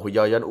Deadin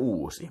ohjaajan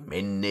uusi,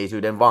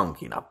 menneisyyden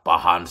vankina,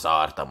 pahan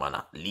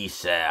saartamana,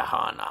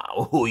 lisähana,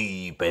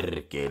 oi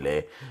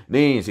perkelee,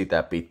 niin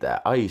sitä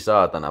pitää, ai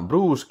saatana,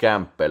 Bruce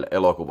Campbell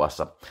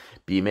elokuvassa,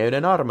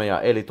 Pimeyden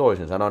armeija, eli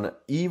toisin sanoen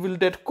Evil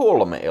Dead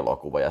 3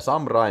 elokuva ja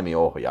Sam Raimi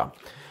ohjaa.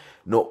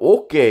 No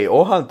okei,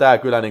 onhan tää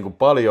kyllä niinku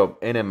paljon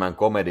enemmän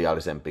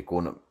komediallisempi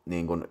kuin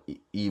niinku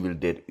Evil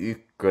Dead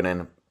 1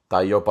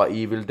 tai jopa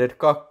Evil Dead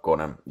 2,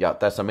 ja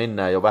tässä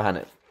mennään jo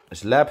vähän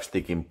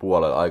slapstickin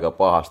puolella aika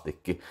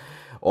pahastikin.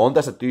 On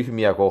tässä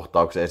tyhmiä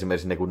kohtauksia,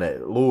 esimerkiksi ne, kun ne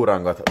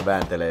luurangot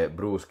vääntelee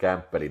Bruce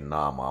Campbellin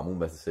naamaa. Mun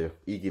mielestä se ei ole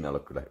ikinä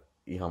ollut kyllä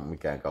ihan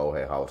mikään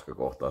kauhean hauska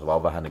kohtaus,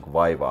 vaan vähän niin kuin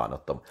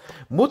vaivaanottama.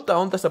 Mutta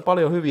on tässä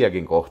paljon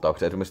hyviäkin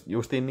kohtauksia. Esimerkiksi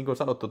justiin niin kuin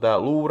sanottu, tämä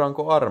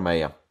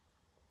luurankoarmeija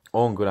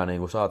on kyllä niin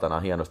kuin saatana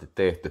hienosti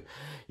tehty.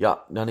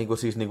 Ja niin kuin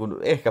siis niin kuin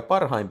ehkä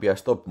parhaimpia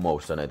stop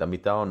motioneita,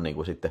 mitä on niin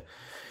kuin sitten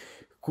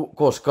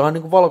koskaan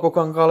niin kuin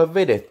Valkokankaalle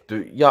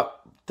vedetty. Ja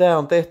tämä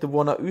on tehty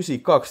vuonna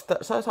 1992.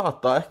 Se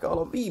saattaa ehkä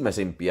olla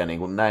viimeisimpiä niin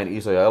kuin näin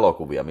isoja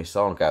elokuvia,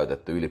 missä on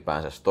käytetty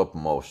ylipäänsä stop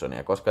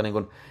motionia, koska niin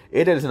kuin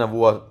edellisenä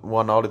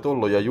vuonna oli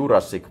tullut jo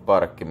Jurassic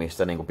Park,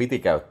 missä niin kuin piti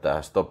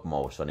käyttää stop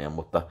motionia,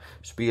 mutta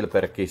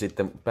Spielberg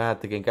sitten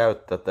päättikin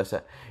käyttää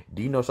tässä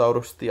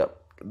dinosaurusta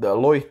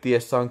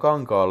loihtiessaan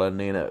kankaalle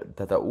niin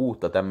tätä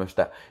uutta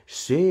tämmöistä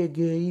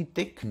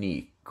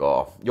CGI-tekniikkaa,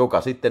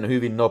 joka sitten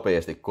hyvin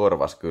nopeasti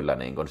korvasi kyllä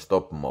niin kuin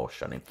stop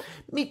motionin.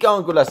 Mikä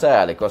on kyllä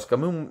sääli, koska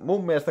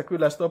mun mielestä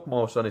kyllä stop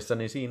motionissa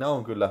niin siinä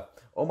on kyllä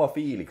oma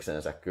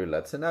fiiliksensä kyllä,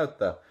 että se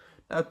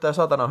näyttää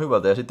satana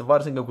hyvältä, ja sitten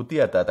varsinkin kun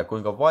tietää, että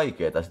kuinka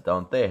vaikeaa sitä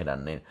on tehdä,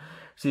 niin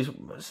siis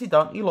sitä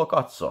on ilo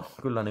katsoa.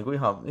 Kyllä niin kuin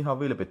ihan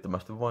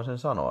vilpittömästi voin sen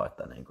sanoa,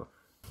 että niin kuin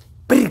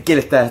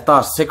perkele, tää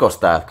taas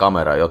sekostaa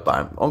kamera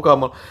jotain. Onkohan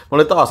mulla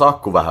oli taas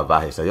akku vähän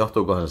vähissä.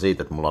 Johtuukohan se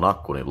siitä, että mulla on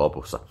akku niin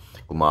lopussa,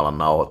 kun mä alan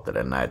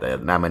nauhoittelemaan näitä. Ja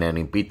nämä menee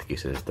niin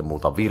pitkiksi, ja sitten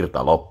multa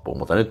virta loppuu.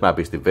 Mutta nyt mä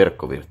pistin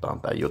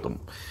verkkovirtaan tän jutun.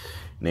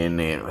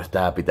 Niin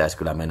tää pitäisi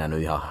kyllä mennä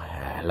nyt ihan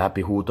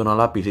läpihuutona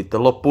läpi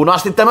sitten loppuun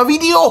asti tämä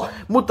video!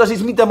 Mutta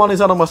siis mitä mä olin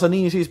sanomassa,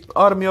 niin siis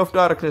Army of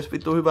Darkness,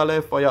 vittu hyvä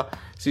leffa, ja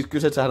siis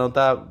kyseessähän on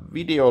tää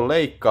videon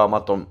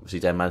leikkaamaton,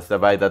 siis en mä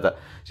sitä väitä, että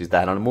siis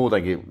tämähän on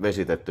muutenkin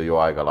vesitetty jo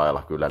aika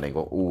lailla kyllä niin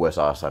kuin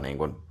USAssa niin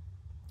kuin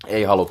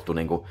ei haluttu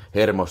niin kuin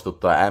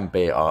hermostuttaa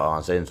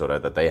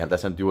MPAA-sensoreita, että eihän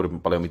tässä nyt juuri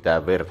paljon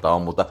mitään vertaa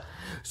on, mutta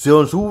se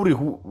on suuri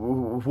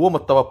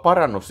huomattava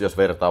parannus, jos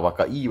vertaa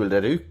vaikka Evil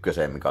Dead 1,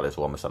 mikä oli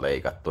Suomessa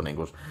leikattu, niin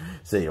kuin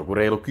se joku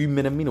reilu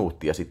 10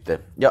 minuuttia sitten.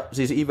 Ja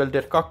siis Evil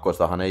Dead 2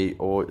 ei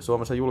ole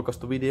Suomessa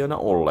julkaistu videona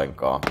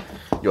ollenkaan,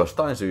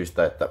 jostain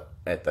syystä,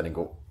 että niin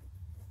kuin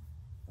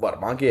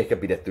varmaankin ehkä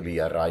pidetty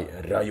liian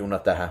rajuna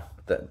tähän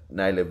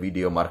näille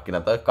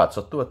videomarkkinoille, tai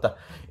katsottu, että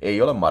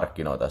ei ole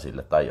markkinoita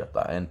sille tai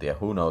jotain, en tiedä,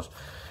 who knows.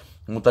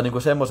 Mutta niin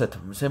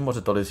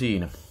semmoset oli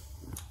siinä.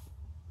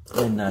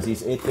 Mennään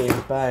siis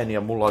eteenpäin,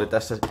 ja mulla oli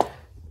tässä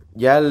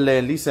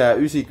jälleen lisää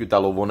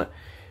 90-luvun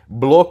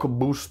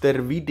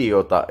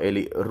blockbuster-videota,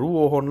 eli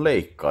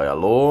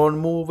Ruohonleikkaaja,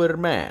 Lawnmower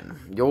Man.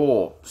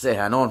 Joo,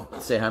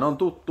 sehän on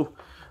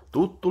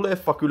tuttu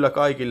leffa kyllä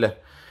kaikille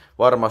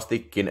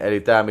varmastikin, eli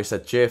tää missä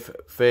Jeff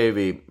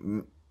Favey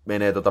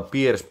menee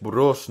Pierce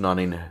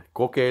Brosnanin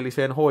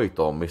kokeelliseen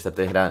hoitoon, mistä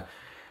tehdään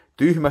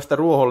tyhmästä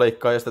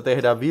ruohonleikkaajasta,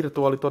 tehdään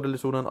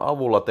virtuaalitodellisuuden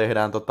avulla,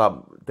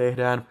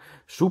 tehdään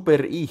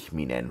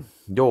superihminen.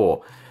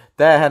 Joo,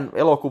 tämähän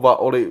elokuva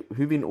oli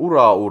hyvin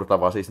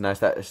uraauurtava siis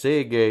näistä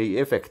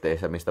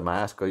CGI-efekteissä, mistä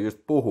mä äsken just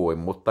puhuin,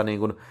 mutta niin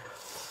kuin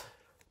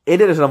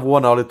edellisenä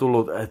vuonna oli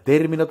tullut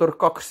Terminator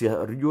 2 ja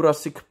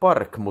Jurassic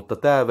Park, mutta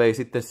tämä vei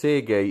sitten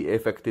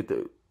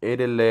CGI-efektit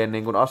edelleen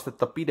niin kuin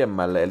astetta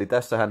pidemmälle, eli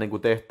tässähän niin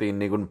kuin tehtiin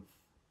niin kuin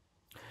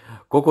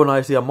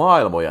kokonaisia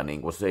maailmoja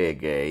niin kuin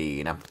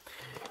CGI-nä.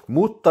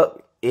 Mutta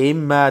en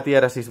mä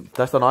tiedä, siis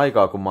tästä on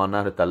aikaa, kun mä oon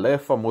nähnyt tämän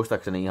leffan,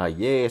 muistaakseni ihan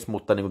jees,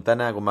 mutta niin kuin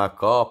tänään kun mä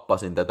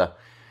kaappasin tätä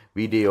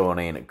videoa,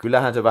 niin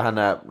kyllähän se vähän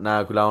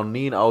nämä kyllä on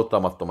niin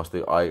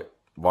auttamattomasti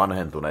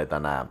vanhentuneita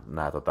nämä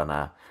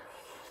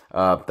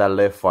tämän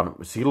leffan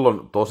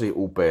silloin tosi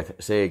upeat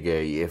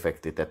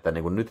CGI-efektit, että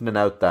niin kuin nyt ne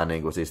näyttää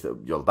niin kuin siis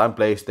joltain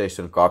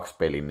PlayStation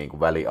 2-pelin niin kuin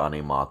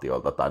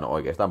välianimaatiolta, tai no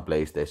oikeastaan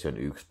PlayStation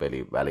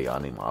 1-pelin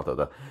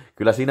välianimaatiolta.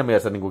 Kyllä siinä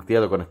mielessä niin kuin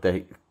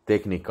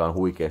tietokonetekniikka on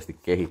huikeasti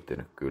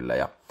kehittynyt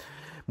kyllä.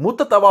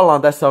 Mutta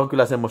tavallaan tässä on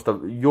kyllä semmoista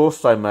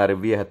jossain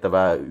määrin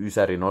viehättävää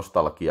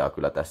ysäri-nostalgiaa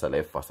kyllä tässä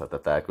leffassa, että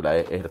tämä kyllä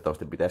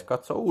ehdottomasti pitäisi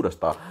katsoa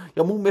uudestaan.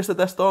 Ja mun mielestä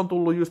tästä on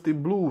tullut justi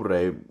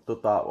Blu-ray,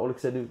 oliko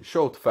se nyt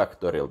Shout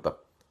Factorylta,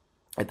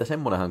 että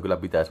semmonenhan kyllä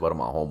pitäisi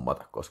varmaan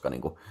hommata, koska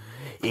niinku,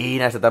 ei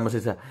näissä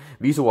tämmöisissä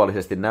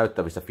visuaalisesti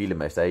näyttävissä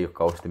filmeissä ei ole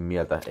kauheasti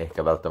mieltä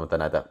ehkä välttämättä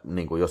näitä,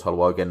 niinku, jos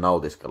haluaa oikein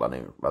nautiskella,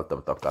 niin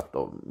välttämättä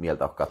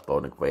mieltä ole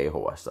katsoa niinku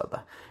VHS:ltä.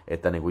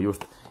 Että niinku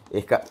just,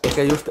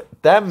 ehkä just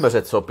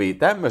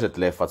tämmöiset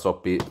leffat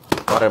sopii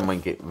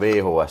paremminkin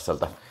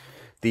VHS:ltä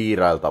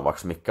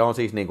tiirailtavaksi, mikä on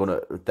siis niinku,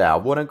 tää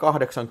on vuoden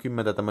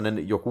 80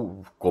 tämmönen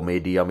joku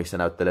komedia, missä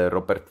näyttelee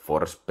Robert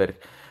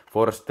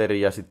Forster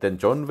ja sitten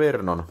John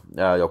Vernon,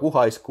 ja joku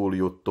high school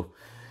juttu.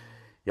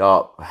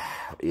 Ja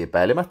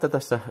epäilemättä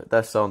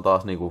tässä on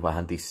taas niinku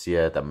vähän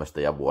tissiä ja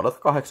tämmöistä, ja vuodelta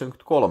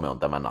 1983 on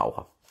tämä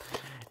nauha.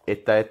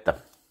 Että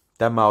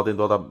tämä otin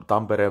tuolta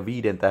Tampereen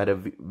 5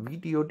 tähden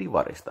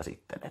videodivarista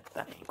sitten,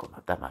 että niinku,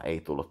 tämä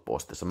ei tullut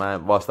postissa.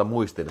 Mä vasta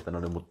muistin, että no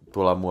niin,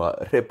 tuolla mulla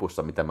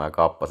repussa, mitä mä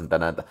kaappasin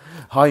tänään, että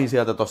hain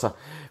sieltä tuossa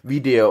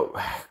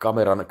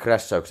videokameran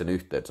crashauksen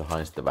yhteydessä,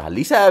 hain sitten vähän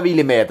lisää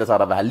filmejä, että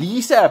saadaan vähän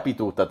lisää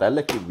pituutta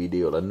tällekin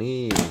videolle.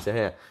 Niin,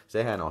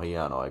 sehän on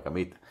hieno aika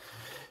mitä.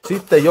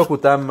 Sitten joku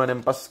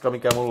tämmönen paska,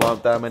 mikä mulla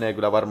on, tää menee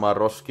kyllä varmaan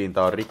roskiin,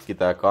 tää on rikki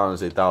tää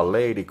kansi, tää on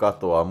Lady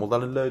Katoa. Multa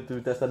nyt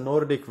löytyy tästä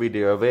Nordic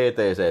Video ja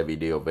VTC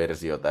Video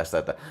versio tästä,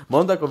 että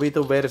montako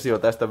vitun versio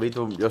tästä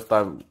vitun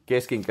jostain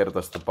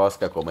keskinkertaisesta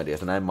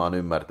paskakomediasta, näin mä oon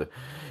ymmärty.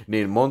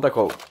 Niin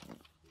montako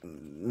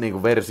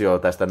niinku versio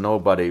tästä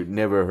Nobody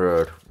Never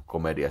Heard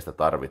komediasta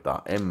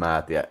tarvitaan. En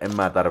mä tiedä, en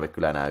mä tarvi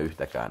kyllä enää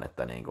yhtäkään,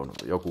 että niin kun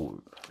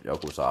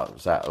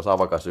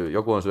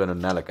joku on syönyt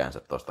nälkänsä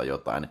tosta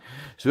jotain, niin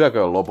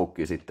syököön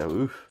lopukki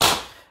sitten,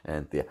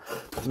 en tiedä.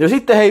 Ja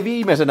sitten hei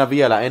viimeisenä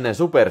vielä ennen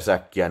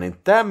supersäkkiä, niin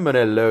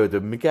tämmönen löytyy,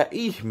 mikä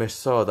ihme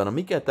saatana,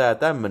 mikä tää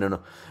tämmönen on?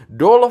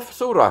 Dolph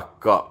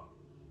Surakka,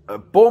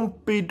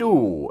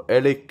 Pompidou,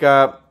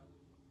 elikkä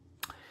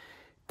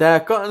tää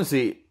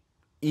kansi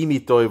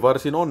imitoi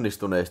varsin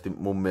onnistuneesti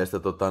mun mielestä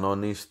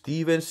niin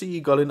Steven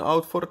Seagalin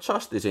Out for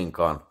Justicein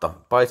kanssa.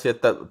 Paitsi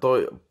että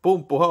toi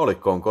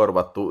pumppuhaulikko on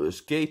korvattu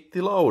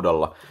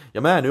skeittilaudalla.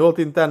 Ja mä nyt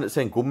otin tän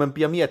sen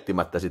kummempia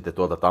miettimättä sitten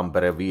tuolta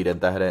Tampereen 5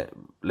 tähden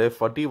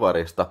leffa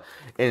divarista.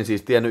 En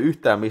siis tiennyt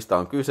yhtään mistä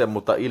on kyse,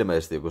 mutta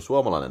ilmeisesti joku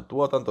suomalainen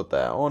tuotanto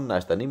tää on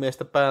näistä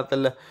nimeistä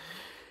päätelle.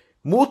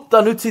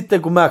 Mutta nyt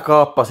sitten kun mä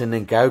kaappasin,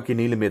 niin käykin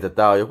ilmi, että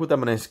tää on joku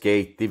tämmönen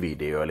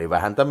skeittivideo, eli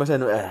vähän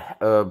tämmösen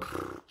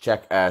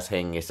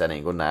Jackass-hengissä,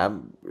 niin kuin nää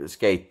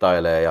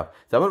skeittailee, ja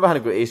se on vähän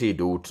niin kuin Easy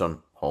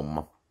Dudson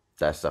homma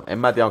tässä. En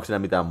mä tiedä, onko siinä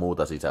mitään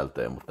muuta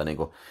sisältöä, mutta niin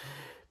kuin,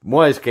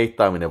 mua ei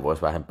skeittaaminen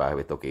voisi vähempää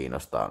vittu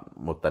kiinnostaa,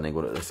 mutta niin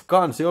kuin,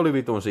 kansi oli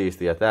vitun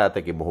siistiä, ja tää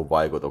teki muhun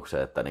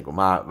vaikutuksen, että niin kuin,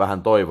 mä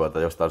vähän toivoin, että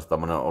jostain olisi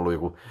tämmönen ollut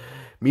joku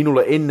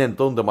minulle ennen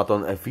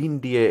tuntematon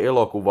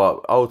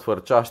Findie-elokuva Out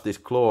for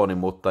Justice-klooni,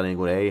 mutta niin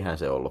kuin, eihän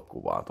se ollut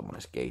kuvaa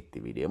tuommoinen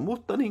skeittivideo.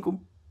 Mutta niin kuin,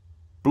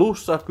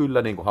 plussa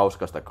kyllä niin kuin,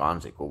 hauskasta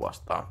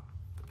kansikuvasta.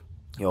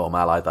 Joo,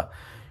 mä laitan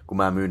kun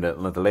mä myyn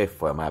noita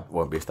leffoja, mä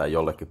voin pistää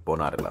jollekin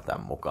ponarilla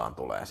tämän mukaan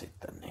tulee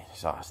sitten, niin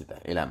saa sitä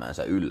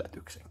elämänsä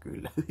yllätyksen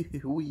kyllä.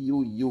 Ui.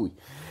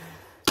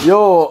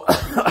 Joo,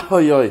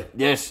 oi,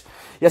 yes.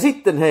 Ja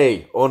sitten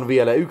hei, on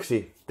vielä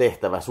yksi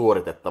tehtävä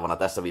suoritettavana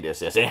tässä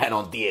videossa, ja sehän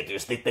on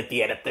tietysti, te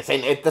tiedätte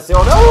sen, että se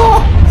on...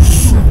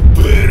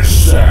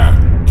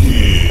 Supersäkki!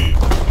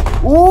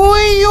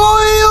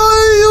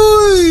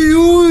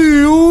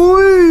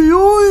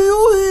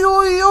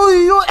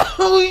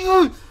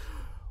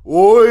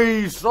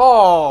 Oi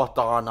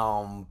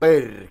saatanan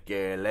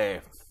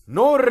perkele!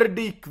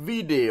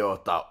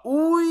 Nordic-videota,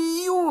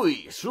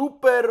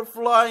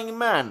 Superflying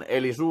Man,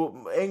 eli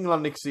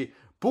englanniksi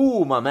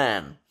Puma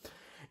Man.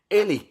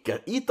 Elikkä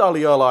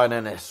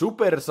italialainen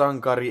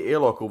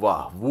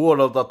supersankari-elokuva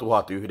vuodelta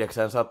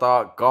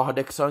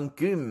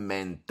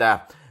 1980.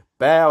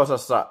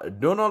 Pääosassa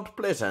Donald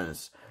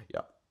Pleasence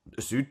ja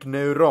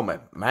Sydney Rome.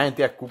 Mä en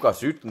tiedä kuka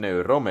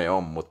Sydney Rome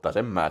on, mutta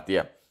sen mä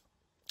tiedän,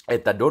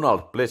 että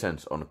Donald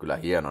Pleasence on kyllä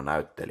hieno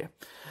näyttelijä.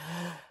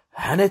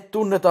 Hänet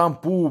tunnetaan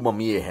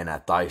puumamiehenä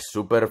tai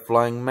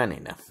Superflying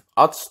Manina.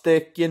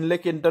 Azteekkien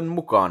legendan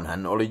mukaan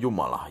hän oli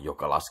jumala,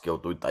 joka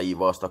laskeutui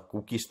taivaasta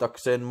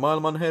kukistakseen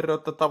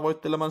maailmanherroutta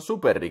tavoitteleman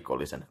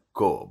superrikollisen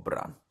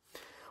Cobran.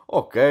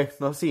 Okei,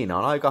 no siinä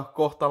on aika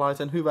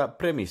kohtalaisen hyvä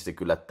premissi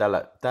kyllä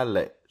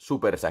tälle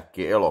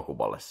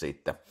supersäkki-elokuvalle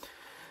sitten.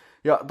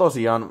 Ja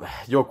tosiaan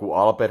joku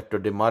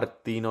Alberto de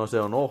Martino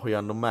se on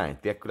ohjannut, mä en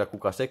tiedä kyllä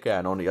kuka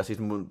sekään on, ja siis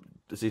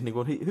niin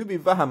kuin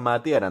hyvin vähän mä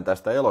tiedän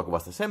tästä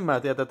elokuvasta, sen mä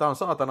tiedän, että tää on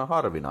saatana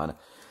harvinainen.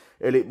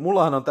 Eli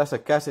mullahan on tässä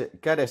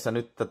kädessä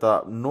nyt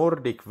tätä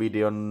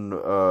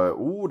Nordic-videon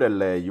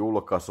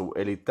uudelleenjulkaisu,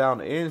 eli tää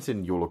on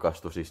ensin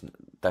julkaistu siis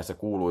tässä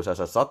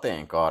kuuluisassa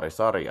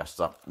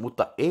sateenkaarisarjassa,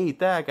 mutta ei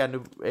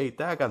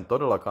tääkään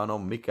todellakaan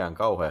ole mikään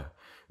kauhean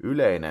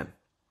yleinen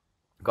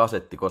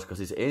kasetti, koska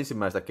siis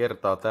ensimmäistä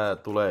kertaa tää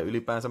tulee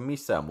ylipäänsä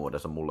missään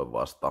muodossa mulle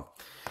vastaan.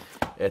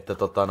 Että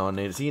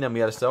niin siinä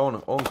mielessä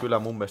on kyllä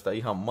mun mielestä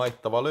ihan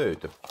maittava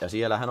löytö. Ja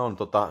siellähän on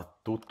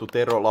tuttu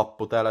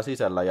Tero-lappu täällä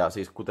sisällä, ja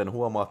siis kuten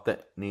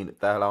huomaatte, niin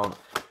täällä on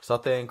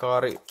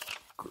sateenkaari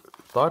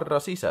tarra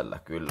sisällä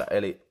kyllä.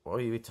 Eli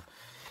oi vitsi.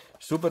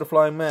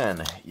 Superflying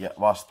Man ja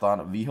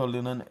vastaan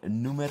vihollinen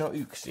numero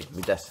 1.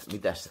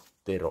 Mitäs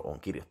Tero on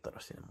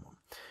kirjoittanut sinne mun?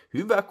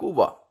 Hyvä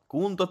kuva.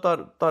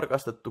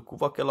 Tarkastettu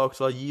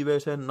kuvakelauksella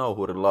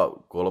JVC-nauhurilla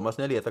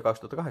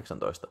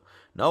 3.4.2018.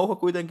 Nauha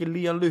kuitenkin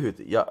liian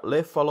lyhyt ja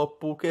leffa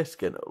loppuu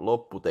kesken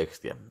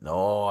lopputekstiä.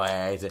 No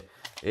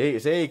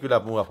se ei kyllä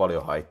mua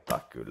paljon haittaa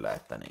kyllä,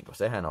 että niinku,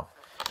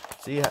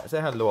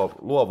 sehän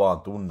luo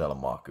vaan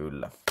tunnelmaa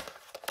kyllä.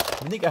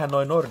 Mitenköhän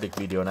noi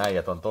Nordic-videon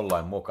äijät on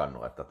tollain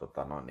mokannut, että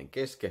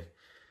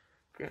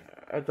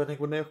että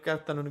niinku ne ei ole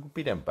käyttänyt niinku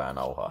pidempää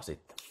nauhaa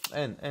sitten.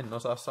 En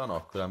osaa sanoa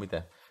kyllä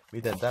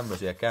miten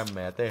tämmöisiä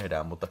kämmejä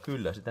tehdään, mutta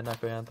kyllä sitä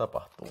näköjään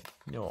tapahtuu.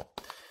 Joo.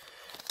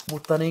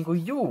 Mutta niinku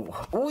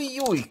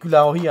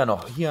kyllä on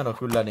hieno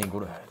kyllä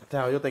niinku,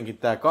 tää on jotenkin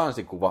tää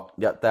kansikuva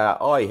ja tää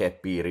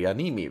aihepiiri ja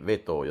nimi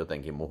vetoo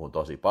jotenkin muhun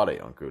tosi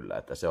paljon kyllä,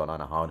 että se on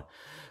aina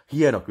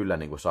hieno kyllä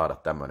niinku saada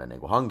tämmönen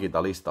niinku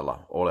hankintalistalla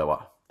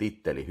oleva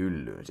titteli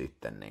hyllyyn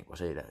sitten niinku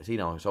se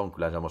on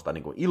kyllä semmoista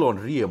niinku ilon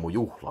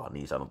riemujuhlaa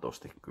niin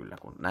sanotusti kyllä,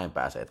 kun näin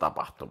pääsee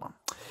tapahtumaan.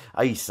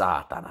 Ai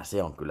saatana,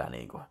 se on kyllä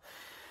niinku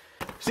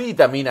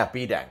siitä minä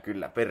pidän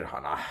kyllä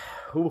perhana.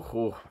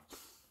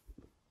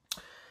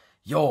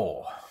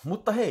 Joo,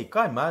 mutta hei,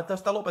 kai mä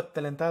tästä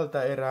lopettelen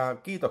tältä erää.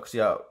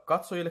 Kiitoksia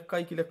katsojille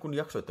kaikille, kun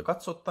jaksoitte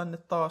katsoa tänne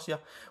taas. Ja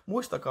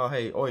muistakaa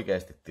hei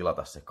oikeasti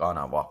tilata se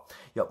kanava.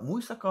 Ja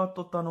muistakaa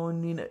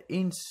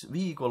ensi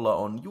viikolla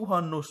on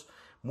juhannus,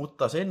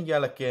 mutta sen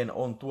jälkeen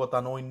on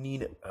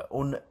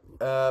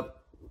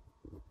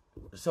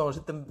se on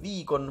sitten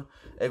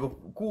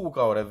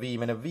kuukauden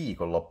viimeinen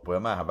viikonloppu, ja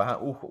mähän vähän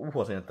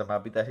uhosin, että mä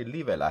pitäisin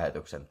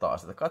live-lähetyksen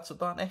taas, että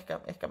katsotaan,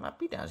 ehkä mä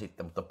pidän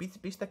sitten, mutta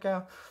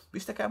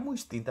pistäkää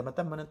muistiin tämä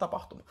tämmönen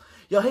tapahtuma.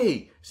 Ja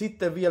hei,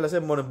 sitten vielä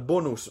semmonen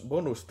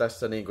bonus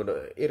tässä, niin kun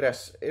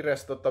eräs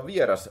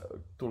vieras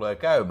tulee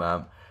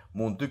käymään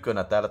mun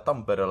tykönä täällä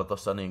Tampereella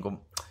tossa niin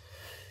kun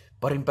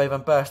parin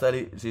päivän päästä,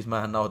 eli siis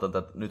mähän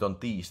nauhoitan, että nyt on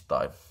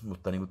tiistai,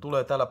 mutta niin kun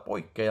tulee täällä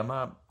poikkea, ja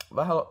mä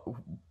vähän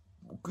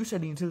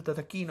kyselin siltä,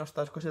 että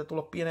kiinnostaisiko siitä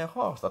tulla pieneen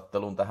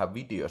haastatteluun tähän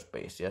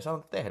videospaceen, ja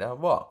sanoin, että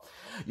tehdään vaan.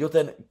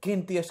 Joten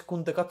kenties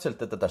kun te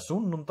katselette tätä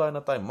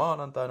sunnuntaina tai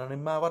maanantaina, niin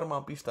mä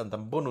varmaan pistän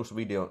tämän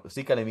bonusvideon,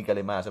 sikäli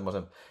mikäli mä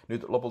semmoisen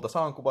nyt lopulta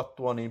saan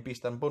kuvattua, niin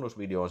pistän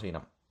bonusvideoon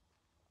siinä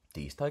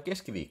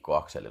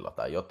tiistai-keskiviikko-akselilla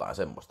tai jotain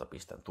semmoista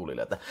pistän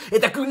tulille,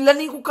 että kyllä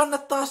niin kuin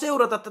kannattaa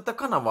seurata tätä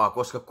kanavaa,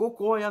 koska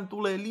koko ajan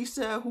tulee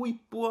lisää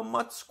huippua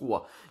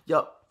matskua.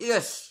 Ja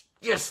yes,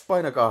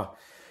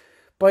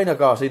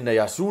 painakaa sinne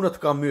ja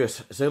suunnatkaa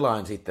myös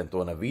selain sitten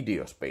tuonne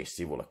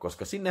Videospace-sivulle,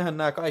 koska sinnehän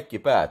nämä kaikki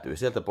päätyy.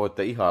 Sieltä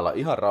voitte ihailla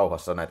ihan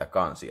rauhassa näitä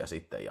kansia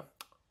sitten ja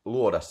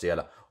luoda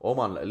siellä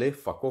oman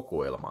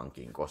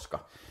leffakokoelmankin, koska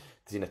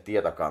sinne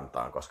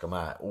tietokantaan, koska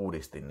mä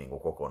uudistin niin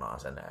kuin kokonaan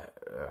sen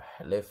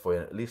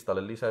leffojen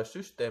listalle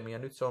lisäyssysteemi ja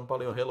nyt se on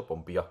paljon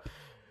helpompi ja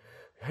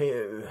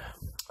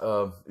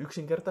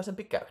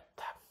yksinkertaisempi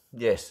käyttää.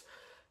 Yes.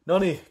 No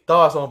niin,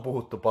 taas on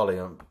puhuttu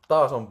paljon,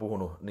 taas on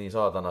puhunut niin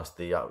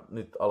saatanasti ja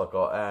nyt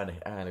alkaa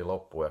ääni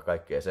loppua ja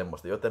kaikkea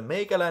semmoista. Joten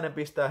meikäläinen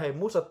pistää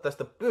musat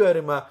tästä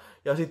pyörimään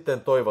ja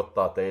sitten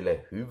toivottaa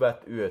teille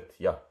hyvät yöt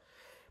ja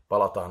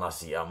palataan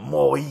asiaan.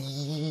 Moi!